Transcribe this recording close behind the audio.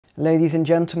Ladies and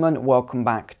gentlemen, welcome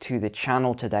back to the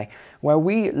channel today, where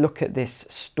we look at this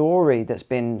story that's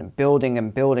been building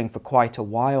and building for quite a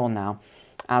while now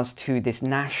as to this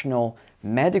national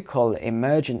medical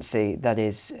emergency that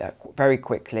is very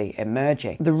quickly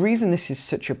emerging. The reason this is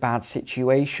such a bad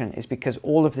situation is because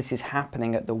all of this is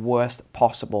happening at the worst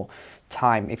possible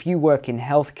time. If you work in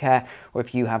healthcare, or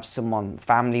if you have someone,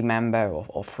 family member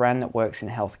or friend that works in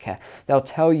healthcare, they'll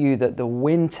tell you that the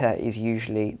winter is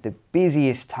usually the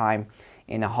busiest time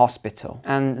in a hospital.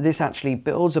 And this actually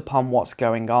builds upon what's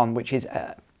going on, which is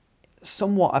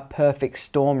somewhat a perfect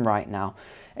storm right now.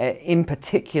 In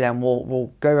particular, and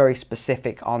we'll go very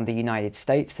specific on the United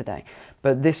States today,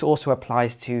 but this also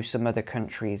applies to some other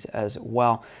countries as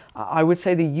well. I would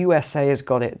say the USA has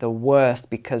got it the worst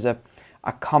because of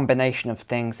a combination of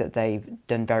things that they've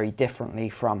done very differently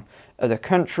from other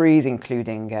countries,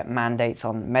 including mandates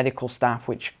on medical staff,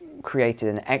 which created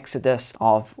an exodus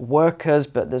of workers.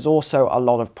 But there's also a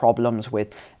lot of problems with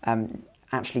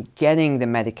actually getting the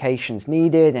medications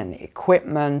needed and the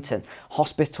equipment, and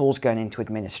hospitals going into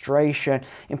administration.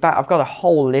 In fact, I've got a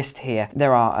whole list here.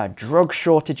 There are drug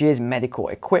shortages, medical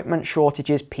equipment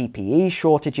shortages, PPE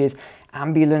shortages,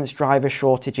 ambulance driver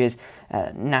shortages,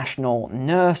 national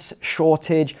nurse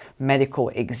shortage, medical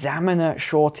examiner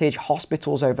shortage,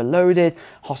 hospitals overloaded,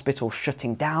 hospitals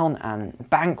shutting down and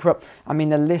bankrupt. I mean,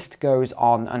 the list goes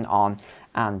on and on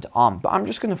and on. But I'm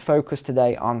just going to focus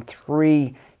today on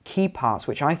three key parts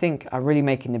which I think are really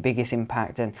making the biggest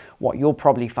impact and what you'll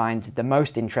probably find the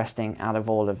most interesting out of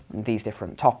all of these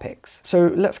different topics.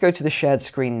 So let's go to the shared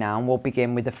screen now, and we'll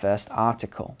begin with the first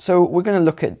article. So we're going to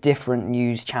look at different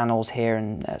news channels here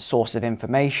and source of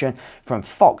information, from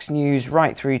Fox News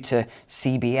right through to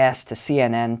CBS to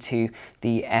CNN to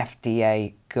the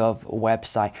FDA Gov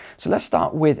website. So let's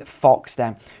start with Fox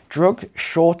then. Drug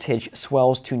shortage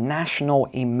swells to national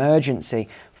emergency,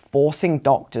 forcing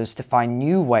doctors to find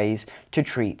new ways to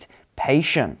treat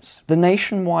patients. The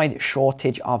nationwide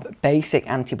shortage of basic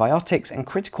antibiotics and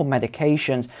critical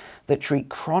medications that treat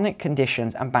chronic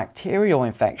conditions and bacterial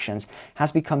infections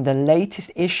has become the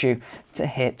latest issue to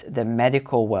hit the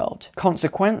medical world.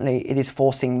 Consequently, it is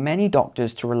forcing many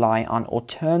doctors to rely on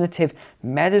alternative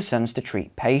medicines to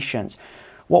treat patients.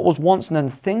 What was once an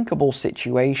unthinkable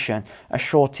situation, a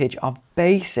shortage of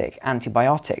basic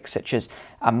antibiotics such as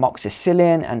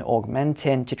amoxicillin and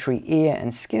augmentin to treat ear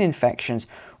and skin infections,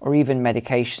 or even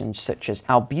medications such as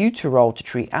albuterol to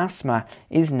treat asthma,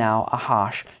 is now a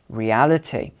harsh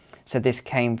reality. So this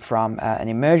came from an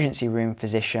emergency room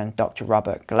physician, Dr.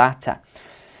 Robert Glatter.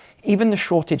 Even the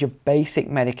shortage of basic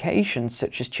medications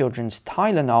such as children's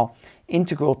Tylenol,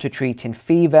 integral to treating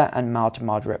fever and mild to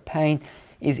moderate pain,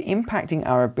 is impacting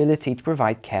our ability to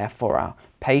provide care for our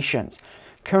patients.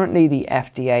 Currently, the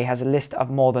FDA has a list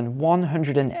of more than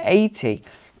 180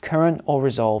 current or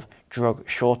resolved drug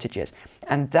shortages.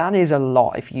 And that is a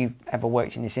lot. If you've ever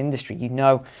worked in this industry, you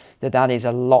know that that is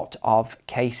a lot of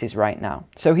cases right now.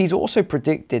 So he's also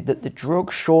predicted that the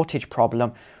drug shortage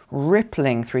problem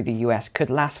rippling through the US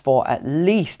could last for at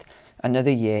least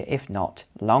another year, if not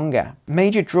longer.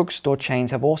 Major drugstore chains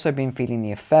have also been feeling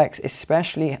the effects,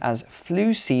 especially as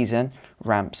flu season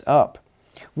ramps up.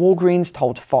 Walgreens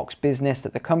told Fox Business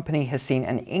that the company has seen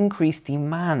an increased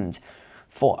demand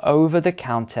for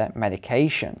over-the-counter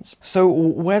medications. So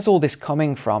where's all this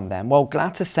coming from then? Well,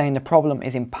 Glatter's saying the problem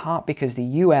is in part because the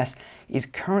US is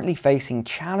currently facing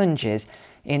challenges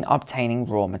in obtaining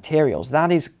raw materials.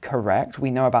 That is correct.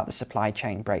 We know about the supply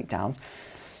chain breakdowns.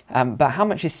 But how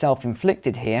much is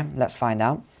self-inflicted here? Let's find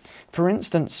out. For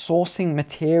instance, sourcing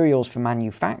materials for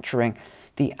manufacturing,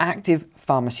 the active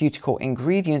pharmaceutical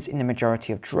ingredients in the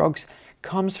majority of drugs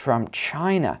comes from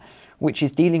China, which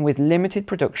is dealing with limited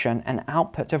production and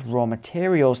output of raw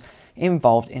materials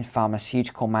involved in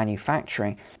pharmaceutical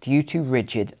manufacturing due to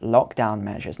rigid lockdown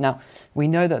measures. Now, we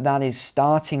know that that is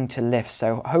starting to lift,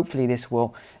 so hopefully this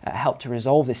will help to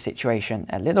resolve this situation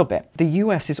a little bit. The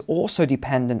US is also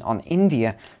dependent on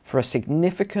India for a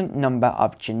significant number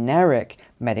of generic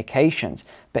medications,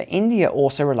 but India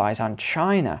also relies on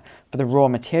China for the raw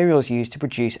materials used to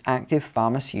produce active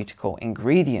pharmaceutical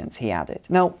ingredients, he added.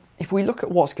 Now, if we look at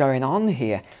what's going on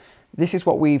here, this is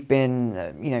what we've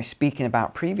been speaking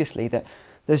about previously, that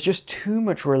there's just too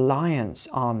much reliance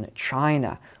on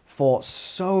China for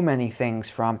so many things,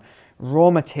 from raw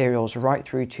materials right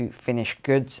through to finished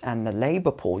goods and the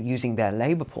labor pool, using their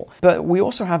labor pool. But we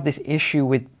also have this issue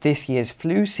with this year's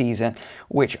flu season,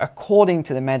 which according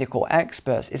to the medical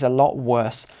experts is a lot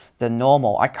worse than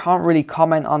normal. I can't really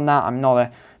comment on that. I'm not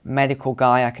a medical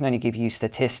guy, I can only give you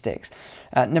statistics.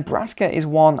 Nebraska is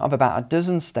one of about a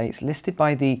dozen states listed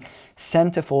by the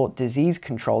Center for Disease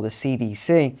Control, the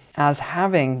CDC, as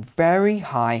having very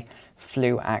high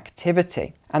flu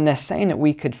activity. And they're saying that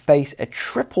we could face a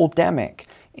triple-demic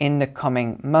in the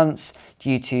coming months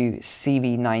due to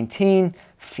CV-19,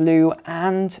 flu,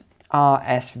 and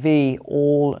RSV,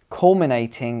 all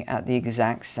culminating at the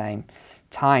exact same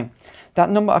time. That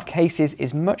number of cases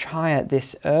is much higher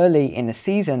this early in the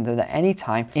season than at any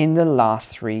time in the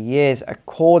last 3 years,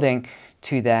 according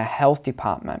to their health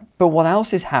department. But what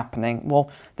else is happening? Well,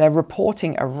 they're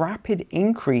reporting a rapid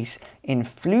increase in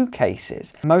flu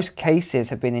cases. Most cases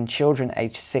have been in children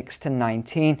aged 6 to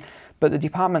 19, but the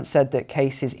department said that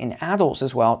cases in adults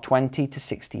as well, 20 to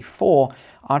 64,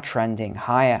 are trending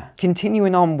higher.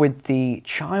 Continuing on with the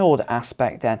child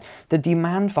aspect then, the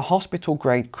demand for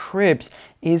hospital-grade cribs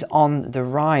is on the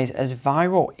rise as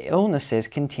viral illnesses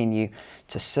continue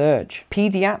to surge.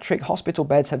 Pediatric hospital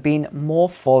beds have been more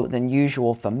full than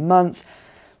usual for months.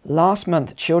 Last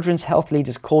month, children's health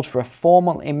leaders called for a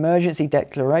formal emergency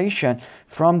declaration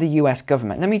from the US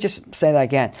government. Let me just say that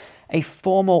again. A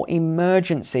formal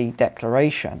emergency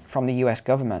declaration from the US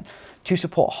government to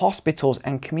support hospitals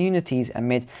and communities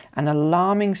amid an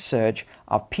alarming surge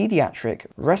of pediatric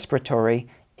respiratory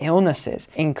illnesses,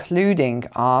 including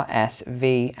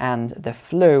RSV and the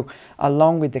flu,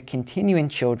 along with the continuing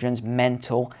children's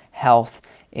mental health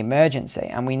emergency.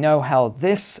 And we know how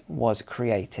this was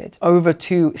created. Over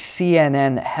to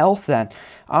CNN Health then.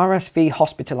 RSV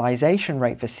hospitalization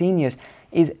rate for seniors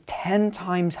is 10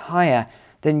 times higher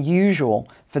than usual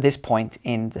for this point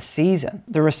in the season.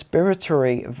 The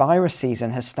respiratory virus season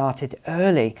has started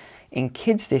early in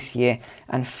kids this year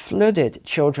and flooded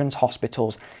children's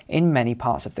hospitals in many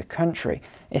parts of the country,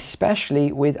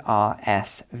 especially with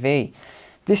RSV.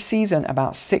 This season,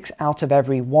 about 6 out of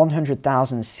every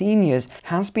 100,000 seniors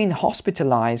has been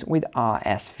hospitalized with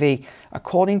RSV,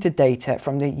 according to data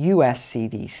from the US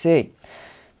CDC.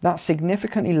 That's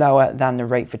significantly lower than the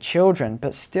rate for children,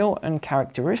 but still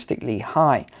uncharacteristically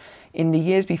high. In the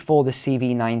years before the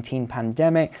CV-19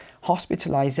 pandemic,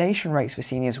 hospitalization rates for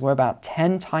seniors were about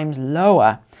 10 times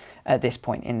lower at this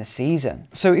point in the season.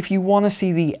 So if you want to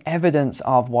see the evidence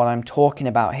of what I'm talking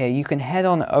about here, you can head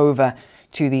on over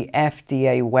to the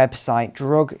FDA website,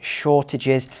 drug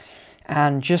shortages,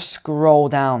 and just scroll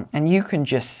down and you can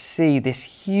just see this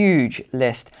huge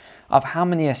list of how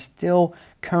many are still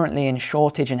currently in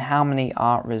shortage and how many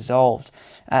are resolved.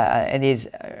 It is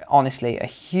honestly a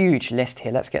huge list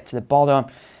here. Let's get to the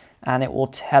bottom and it will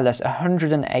tell us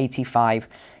 185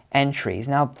 entries.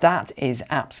 Now that is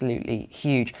absolutely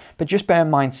huge, but just bear in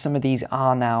mind some of these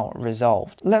are now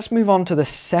resolved. Let's move on to the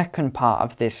second part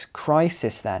of this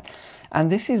crisis then,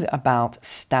 and this is about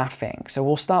staffing. So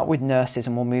we'll start with nurses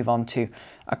and we'll move on to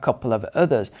a couple of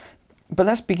others. But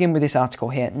let's begin with this article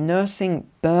here. Nursing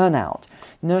burnout.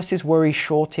 Nurses worry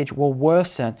shortage will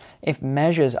worsen if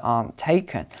measures aren't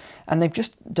taken. And they've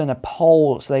just done a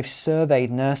poll, so they've surveyed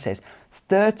nurses.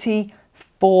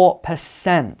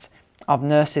 34% of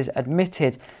nurses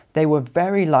admitted they were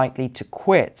very likely to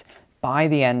quit by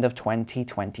the end of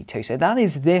 2022. So that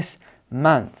is this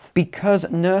month, because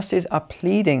nurses are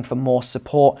pleading for more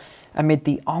support amid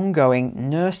the ongoing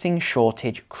nursing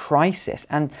shortage crisis.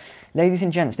 And ladies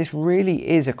and gents, this really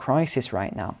is a crisis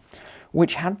right now,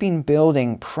 which had been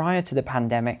building prior to the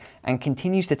pandemic and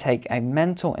continues to take a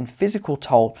mental and physical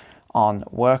toll on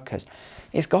workers.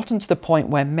 It's gotten to the point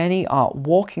where many are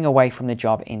walking away from the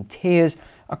job in tears,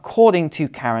 according to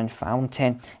Karen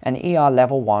Fountain, an ER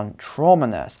Level 1 trauma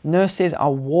nurse. Nurses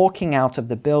are walking out of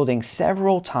the building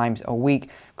several times a week,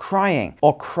 crying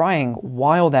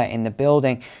while they're in the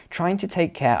building, trying to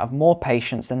take care of more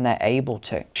patients than they're able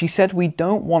to. She said, "We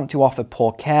don't want to offer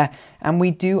poor care, and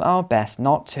we do our best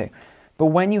not to. But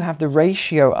when you have the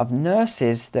ratio of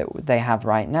nurses that they have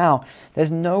right now,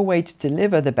 there's no way to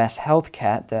deliver the best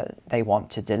healthcare that they want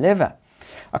to deliver."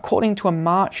 According to a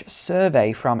March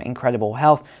survey from Incredible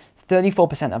Health,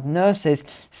 34% of nurses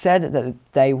said that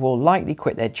they will likely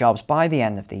quit their jobs by the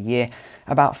end of the year.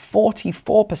 About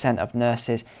 44% of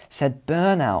nurses said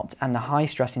burnout and the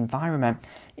high-stress environment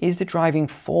is the driving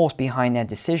force behind their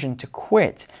decision to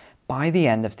quit by the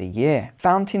end of the year.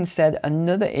 Fountain said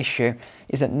another issue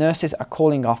is that nurses are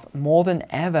calling off more than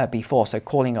ever before, so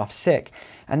calling off sick.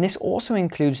 And this also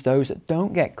includes those that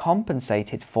don't get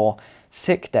compensated for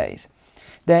sick days.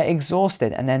 They're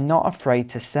exhausted and they're not afraid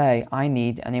to say, I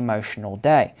need an emotional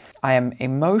day. I am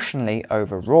emotionally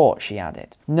overwrought, she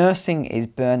added. Nursing is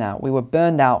burnout. We were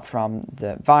burned out from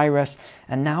the virus,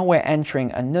 and now we're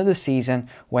entering another season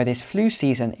where this flu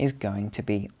season is going to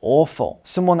be awful.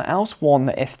 Someone else warned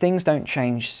that if things don't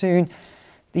change soon,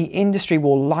 the industry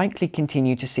will likely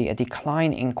continue to see a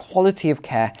decline in quality of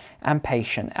care and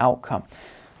patient outcome.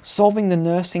 Solving the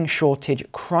nursing shortage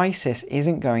crisis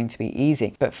isn't going to be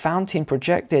easy, but Fountain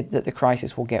projected that the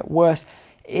crisis will get worse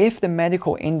if the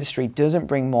medical industry doesn't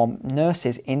bring more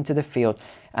nurses into the field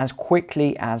as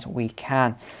quickly as we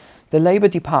can. The Labour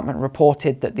Department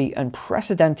reported that the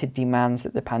unprecedented demands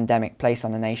that the pandemic placed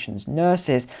on the nation's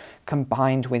nurses,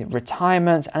 combined with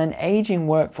retirements and an aging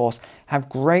workforce, have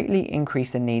greatly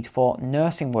increased the need for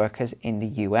nursing workers in the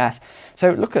US.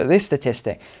 So look at this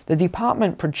statistic. The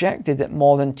department projected that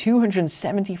more than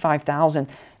 275,000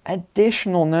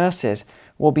 additional nurses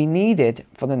will be needed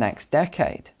for the next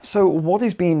decade. So what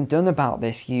is being done about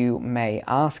this, you may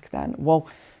ask then? Well,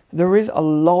 there is a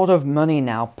lot of money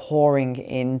now pouring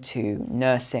into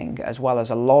nursing, as well as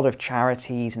a lot of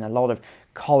charities and a lot of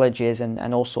colleges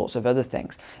and all sorts of other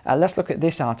things. Let's look at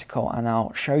this article and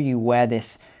I'll show you where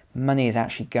this money is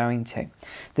actually going to.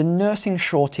 The nursing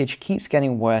shortage keeps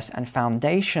getting worse, and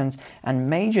foundations and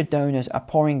major donors are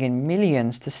pouring in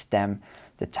millions to stem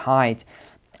the tide.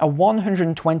 A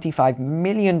 $125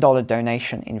 million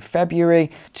donation in February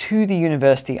to the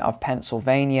University of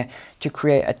Pennsylvania to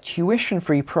create a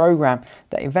tuition-free program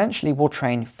that eventually will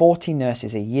train 40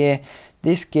 nurses a year.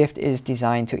 This gift is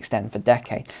designed to extend for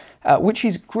decades, which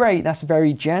is great. That's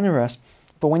very generous.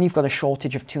 But when you've got a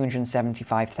shortage of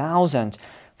 275,000,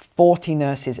 40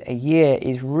 nurses a year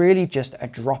is really just a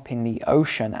drop in the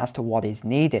ocean as to what is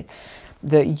needed.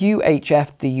 The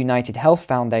UHF, the United Health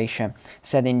Foundation,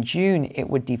 said in June it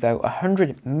would devote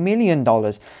 $100 million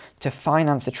to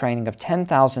finance the training of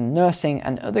 10,000 nursing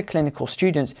and other clinical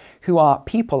students who are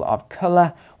people of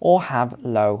color or have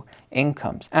low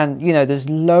incomes. And you know, there's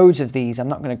loads of these. I'm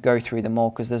not going to go through them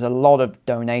all because there's a lot of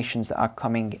donations that are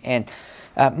coming in.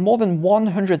 More than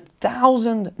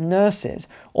 100,000 nurses,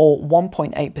 or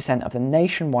 1.8% of the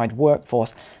nationwide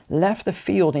workforce, left the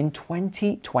field in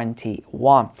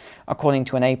 2021, according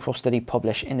to an April study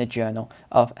published in the Journal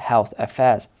of Health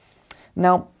Affairs.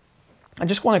 Now, I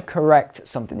just want to correct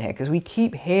something here, because we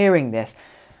keep hearing this,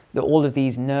 that all of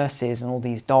these nurses and all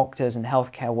these doctors and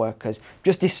healthcare workers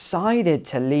just decided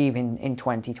to leave in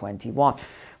 2021.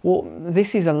 Well,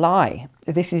 this is a lie.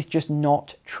 This is just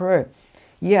not true.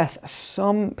 Yes,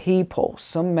 some people,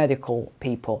 some medical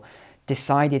people,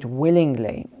 decided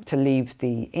willingly to leave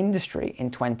the industry in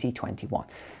 2021.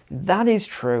 That is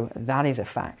true, that is a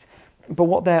fact. But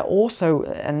what they're also,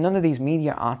 and none of these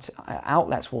media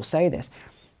outlets will say this,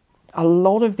 a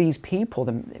lot of these people,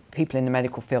 the people in the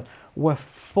medical field, were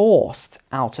forced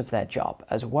out of their job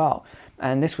as well.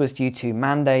 And this was due to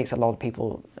mandates. A lot of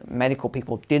people, medical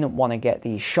people, didn't want to get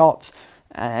these shots.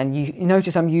 And you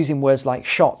notice I'm using words like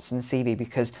shots and CV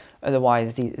because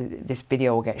otherwise this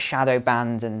video will get shadow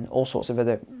banned and all sorts of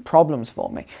other problems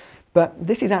for me. But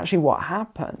this is actually what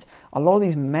happened. A lot of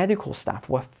these medical staff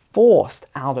were forced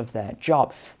out of their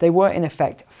job. They were in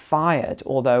effect fired,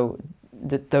 although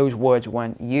those words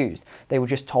weren't used. They were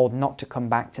just told not to come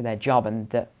back to their job, and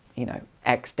that, you know,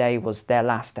 X day was their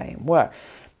last day in work.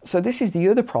 So this is the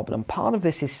other problem. Part of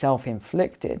this is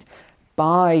self-inflicted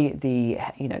by the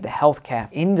healthcare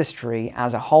industry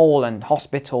as a whole, and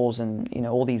hospitals, and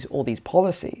all these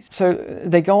policies. So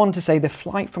they go on to say the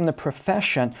flight from the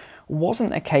profession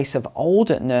wasn't a case of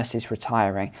older nurses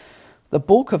retiring. The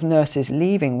bulk of nurses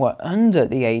leaving were under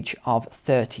the age of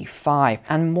 35,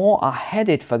 and more are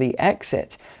headed for the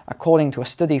exit, according to a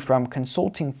study from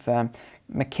consulting firm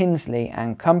McKinsey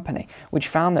and Company, which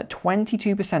found that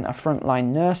 22% of frontline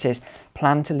nurses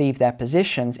plan to leave their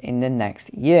positions in the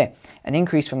next year, an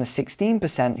increase from the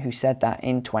 16% who said that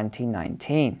in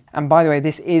 2019. And by the way,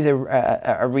 this is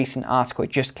a recent article.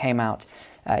 It just came out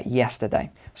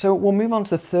yesterday. So we'll move on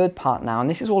to the third part now, and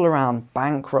this is all around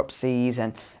bankruptcies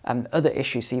and other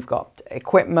issues. So you've got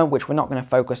equipment, which we're not going to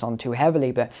focus on too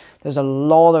heavily, but there's a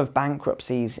lot of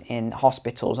bankruptcies in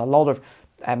hospitals, a lot of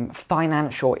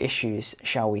financial issues,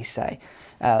 shall we say.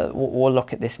 We'll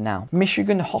look at this now.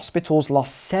 Michigan hospitals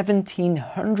lost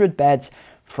 1,700 beds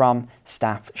from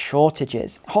staff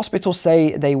shortages. Hospitals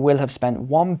say they will have spent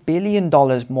 $1 billion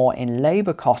more in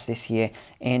labor costs this year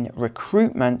in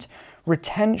recruitment,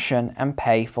 retention, and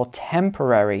pay for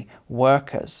temporary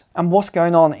workers. And what's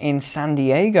going on in San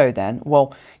Diego then?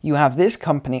 Well, you have this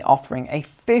company offering a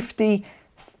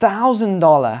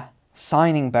 $50,000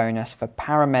 signing bonus for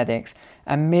paramedics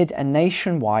amid a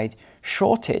nationwide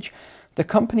shortage. The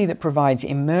company that provides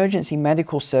emergency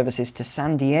medical services to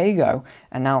San Diego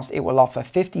announced it will offer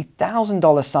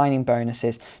 $50,000 signing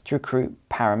bonuses to recruit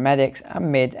paramedics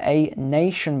amid a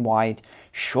nationwide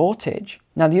shortage.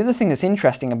 Now, the other thing that's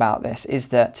interesting about this is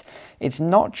that it's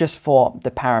not just for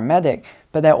the paramedic,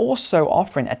 but they're also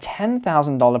offering a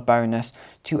 $10,000 bonus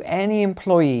to any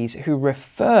employees who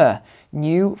refer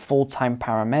new full-time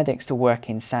paramedics to work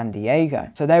in San Diego.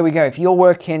 So there we go. If you're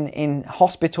working in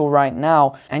hospital right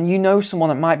now and you know someone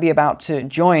that might be about to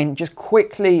join, just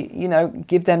quickly,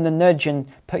 give them the nudge and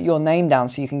put your name down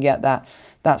so you can get that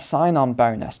sign-on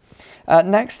bonus.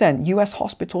 Next then, US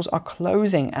hospitals are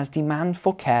closing as demand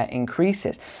for care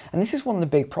increases. And this is one of the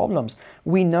big problems.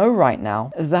 We know right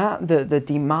now that the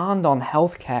demand on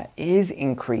healthcare is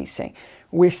increasing.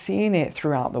 We're seeing it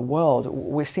throughout the world.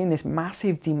 We're seeing this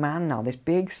massive demand now, this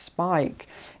big spike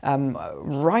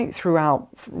right throughout,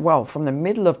 well, from the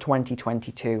middle of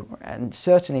 2022 and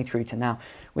certainly through to now.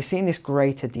 We're seeing this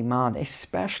greater demand,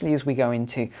 especially as we go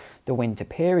into the winter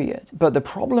period. But the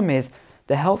problem is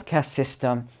the healthcare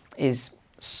system is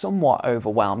somewhat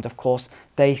overwhelmed. Of course,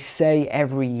 they say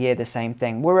every year the same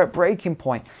thing. We're at breaking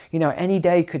point. Any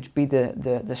day could be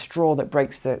the straw that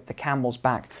breaks the camel's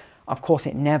back. Of course,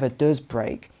 it never does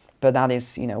break, but that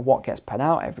is, what gets put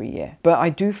out every year. But I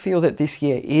do feel that this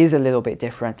year is a little bit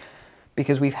different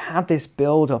because we've had this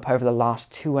build up over the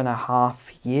last 2.5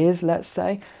 years, let's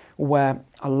say, where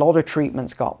a lot of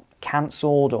treatments got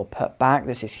cancelled or put back.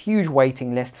 There's this huge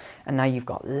waiting list, and now you've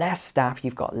got less staff,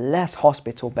 you've got less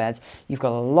hospital beds, you've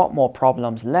got a lot more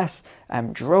problems, less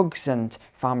drugs and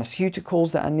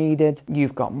pharmaceuticals that are needed,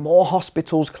 you've got more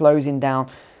hospitals closing down.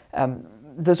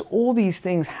 There's all these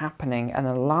things happening at an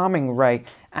alarming rate,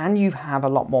 and you have a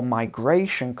lot more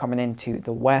migration coming into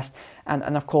the West,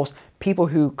 and of course people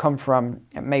who come from,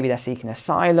 maybe they're seeking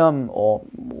asylum or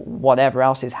whatever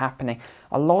else is happening.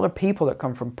 A lot of people that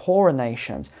come from poorer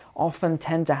nations often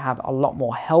tend to have a lot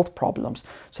more health problems,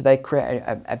 so they create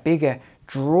a bigger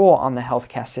draw on the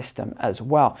healthcare system as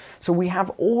well. So we have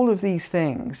all of these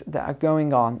things that are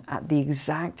going on at the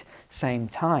exact same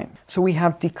time. So we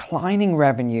have declining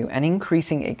revenue and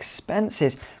increasing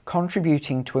expenses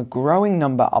contributing to a growing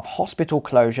number of hospital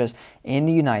closures in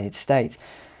the United States.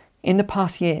 In the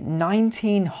past year,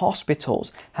 19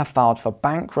 hospitals have filed for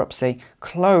bankruptcy,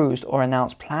 closed, or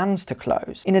announced plans to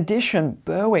close. In addition,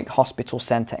 Berwick Hospital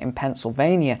Center in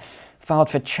Pennsylvania filed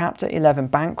for Chapter 11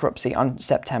 bankruptcy on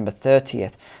September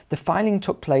 30th. The filing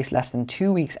took place less than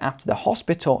 2 weeks after the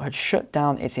hospital had shut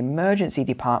down its emergency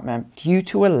department due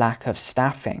to a lack of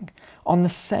staffing. On the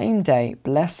same day,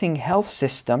 Blessing Health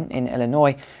System in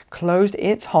Illinois closed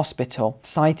its hospital,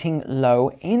 citing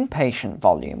low inpatient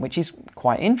volume, which is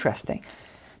quite interesting.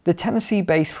 The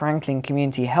Tennessee-based Franklin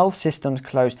Community Health Systems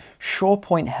closed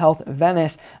ShorePoint Health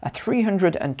Venice, a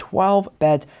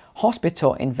 312-bed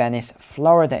hospital in Venice,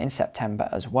 Florida in September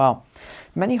as well.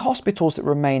 Many hospitals that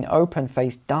remain open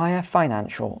face dire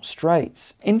financial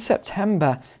straits. In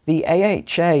September, the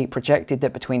AHA projected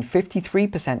that between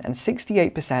 53% and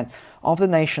 68% of the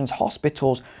nation's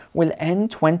hospitals will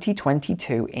end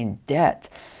 2022 in debt.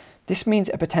 This means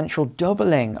a potential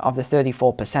doubling of the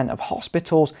 34% of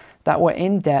hospitals that were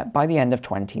in debt by the end of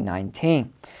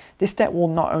 2019. This debt will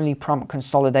not only prompt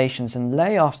consolidations and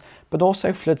layoffs, but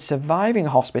also flood surviving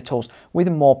hospitals with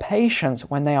more patients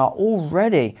when they are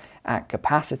already at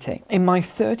capacity. In my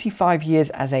 35 years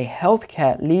as a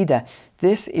healthcare leader,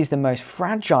 this is the most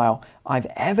fragile I've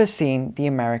ever seen the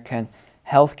American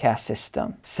healthcare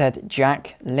system, said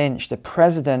Jack Lynch, the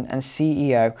president and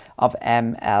CEO of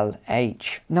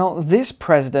MLH. Now, this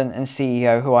president and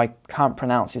CEO, who I can't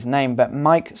pronounce his name, but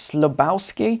Mike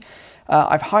Slubowski,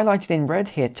 I've highlighted in red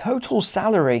here, total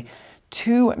salary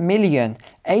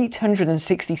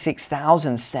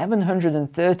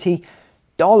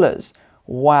 $2,866,730.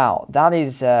 Wow, that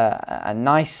is a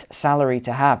nice salary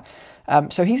to have.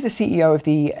 So he's the CEO of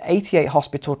the 88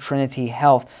 Hospital Trinity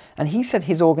Health, and he said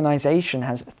his organization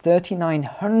has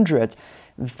 3,900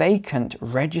 vacant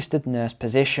registered nurse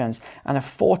positions and a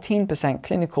 14%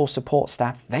 clinical support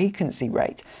staff vacancy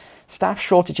rate. Staff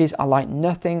shortages are like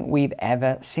nothing we've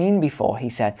ever seen before, he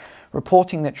said,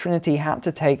 reporting that Trinity had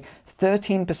to take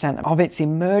 13% of its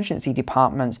emergency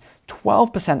departments,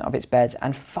 12% of its beds,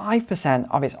 and 5%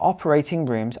 of its operating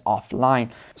rooms offline.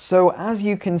 So as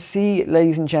you can see,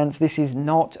 ladies and gents, this is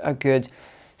not a good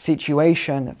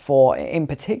situation for, in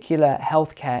particular,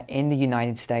 healthcare in the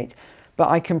United States. But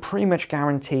I can pretty much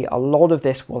guarantee a lot of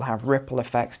this will have ripple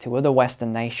effects to other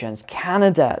Western nations.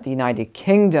 Canada, the United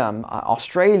Kingdom,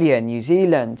 Australia, New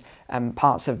Zealand, and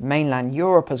parts of mainland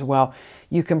Europe as well.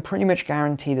 You can pretty much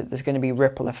guarantee that there's going to be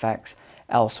ripple effects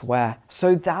elsewhere.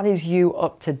 So that is you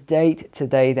up to date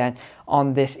today then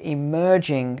on this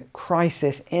emerging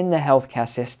crisis in the healthcare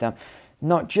system,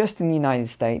 not just in the United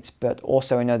States, but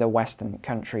also in other Western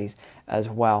countries as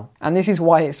well. And this is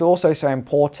why it's also so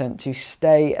important to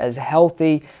stay as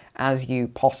healthy as you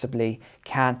possibly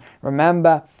can.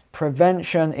 Remember,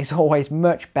 prevention is always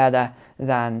much better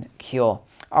than cure.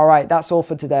 All right, that's all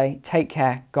for today. Take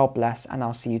care, God bless, and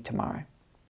I'll see you tomorrow.